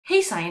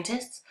Hey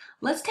scientists,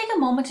 let's take a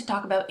moment to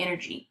talk about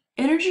energy.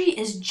 Energy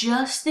is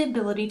just the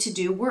ability to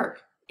do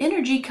work.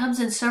 Energy comes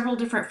in several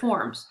different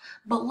forms,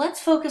 but let's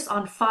focus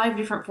on 5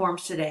 different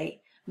forms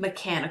today: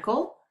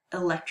 mechanical,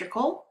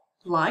 electrical,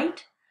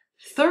 light,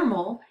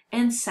 thermal,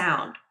 and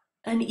sound.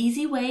 An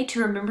easy way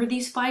to remember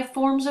these 5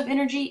 forms of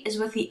energy is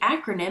with the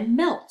acronym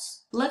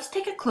MELTS. Let's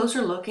take a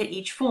closer look at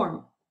each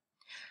form.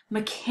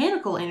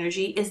 Mechanical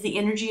energy is the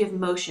energy of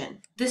motion.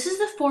 This is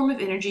the form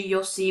of energy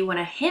you'll see when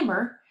a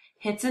hammer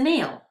hits a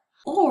nail,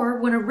 or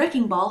when a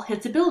wrecking ball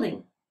hits a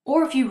building,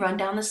 or if you run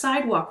down the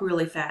sidewalk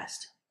really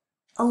fast.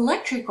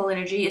 Electrical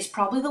energy is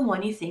probably the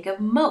one you think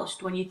of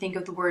most when you think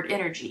of the word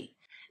energy.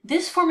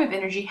 This form of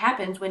energy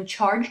happens when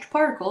charged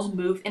particles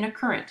move in a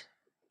current.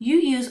 You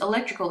use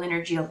electrical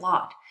energy a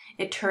lot.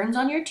 It turns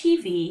on your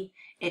TV,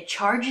 it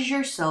charges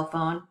your cell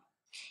phone,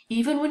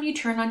 even when you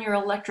turn on your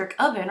electric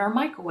oven or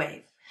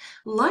microwave.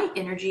 Light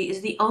energy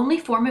is the only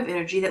form of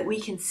energy that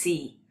we can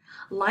see.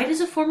 Light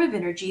is a form of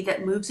energy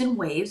that moves in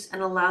waves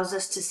and allows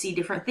us to see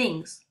different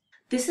things.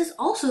 This is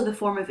also the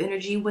form of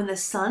energy when the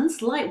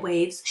sun's light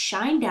waves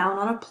shine down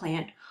on a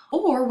plant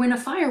or when a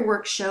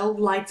fireworks show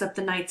lights up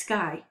the night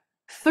sky.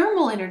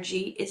 Thermal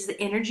energy is the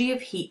energy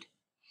of heat.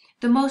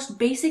 The most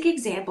basic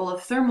example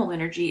of thermal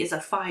energy is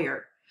a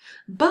fire,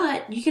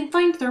 but you can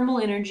find thermal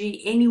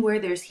energy anywhere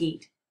there's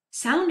heat.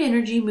 Sound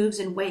energy moves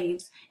in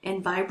waves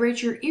and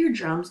vibrates your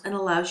eardrums and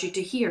allows you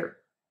to hear.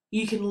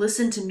 You can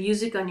listen to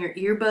music on your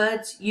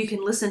earbuds, you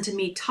can listen to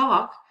me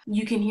talk,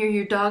 you can hear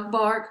your dog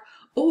bark,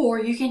 or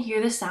you can hear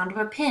the sound of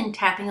a pen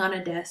tapping on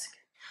a desk.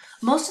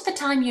 Most of the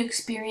time you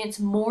experience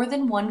more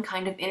than one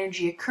kind of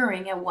energy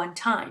occurring at one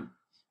time.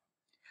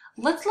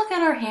 Let's look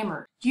at our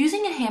hammer.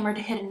 Using a hammer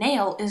to hit a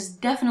nail is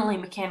definitely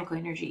mechanical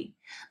energy,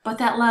 but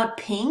that loud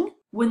ping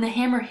when the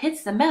hammer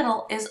hits the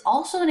metal is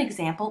also an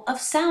example of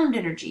sound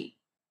energy.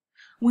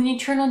 When you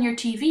turn on your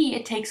TV,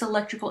 it takes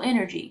electrical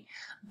energy,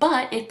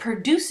 but it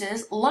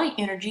produces light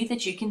energy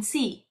that you can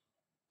see.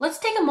 Let's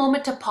take a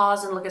moment to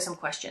pause and look at some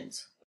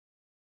questions.